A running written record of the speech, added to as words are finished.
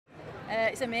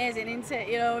It's amazing, isn't it?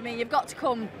 You know, I mean, you've got to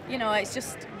come. You know, it's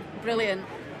just brilliant.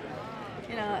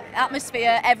 You know,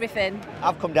 atmosphere, everything.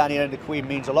 I've come down here and the Queen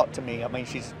means a lot to me. I mean,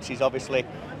 she's obviously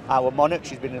our monarch.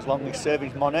 She's been as longest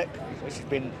serving monarch. She's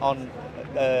been on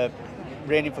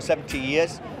reigning for 70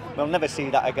 years. We'll never see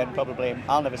that again, probably.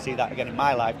 I'll never see that again in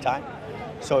my lifetime.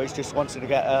 So it's just once in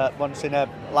a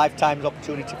lifetime's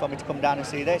opportunity for me to come down and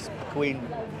see this. The Queen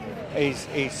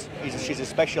she's a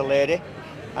special lady,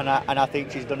 and I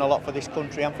think she's done a lot for this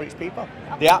country and for its people.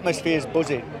 The atmosphere is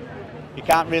buzzing. You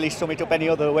can't really sum it up any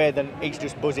other way than it's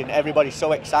just buzzing. Everybody's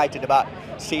so excited about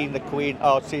seeing the Queen,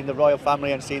 or seeing the royal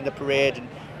family, and seeing the parade and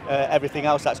everything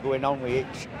else that's going on with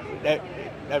it.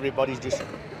 Everybody's just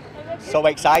so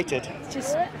excited. It's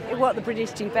just what the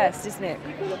British do best, isn't it?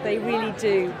 They really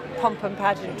do pomp and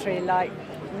pageantry like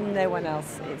no one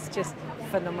else. It's just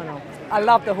phenomenal. I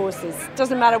love the horses.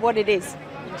 Doesn't matter what it is.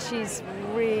 She's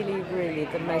really, really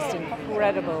the most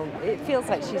incredible. It feels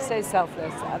like she's so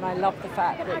selfless, and I love the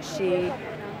fact that she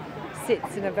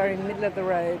sits in a very middle of the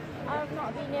road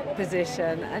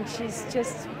position, and she's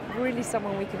just really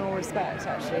someone we can all respect,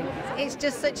 actually. It's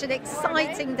just such an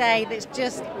exciting day that's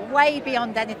just way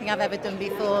beyond anything I've ever done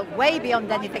before, way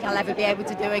beyond anything I'll ever be able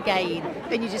to do again,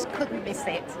 and you just couldn't miss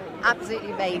it.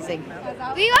 Absolutely amazing.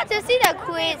 We want to see the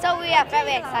Queen, so we are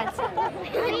very excited.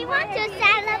 We want to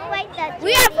celebrate the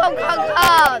We are from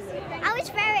Concourse. I was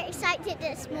very excited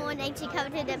this morning to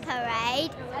come to the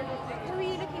parade. Who are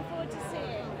you looking forward to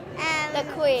seeing? The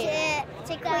Queen.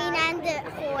 To Queen and the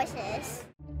horses.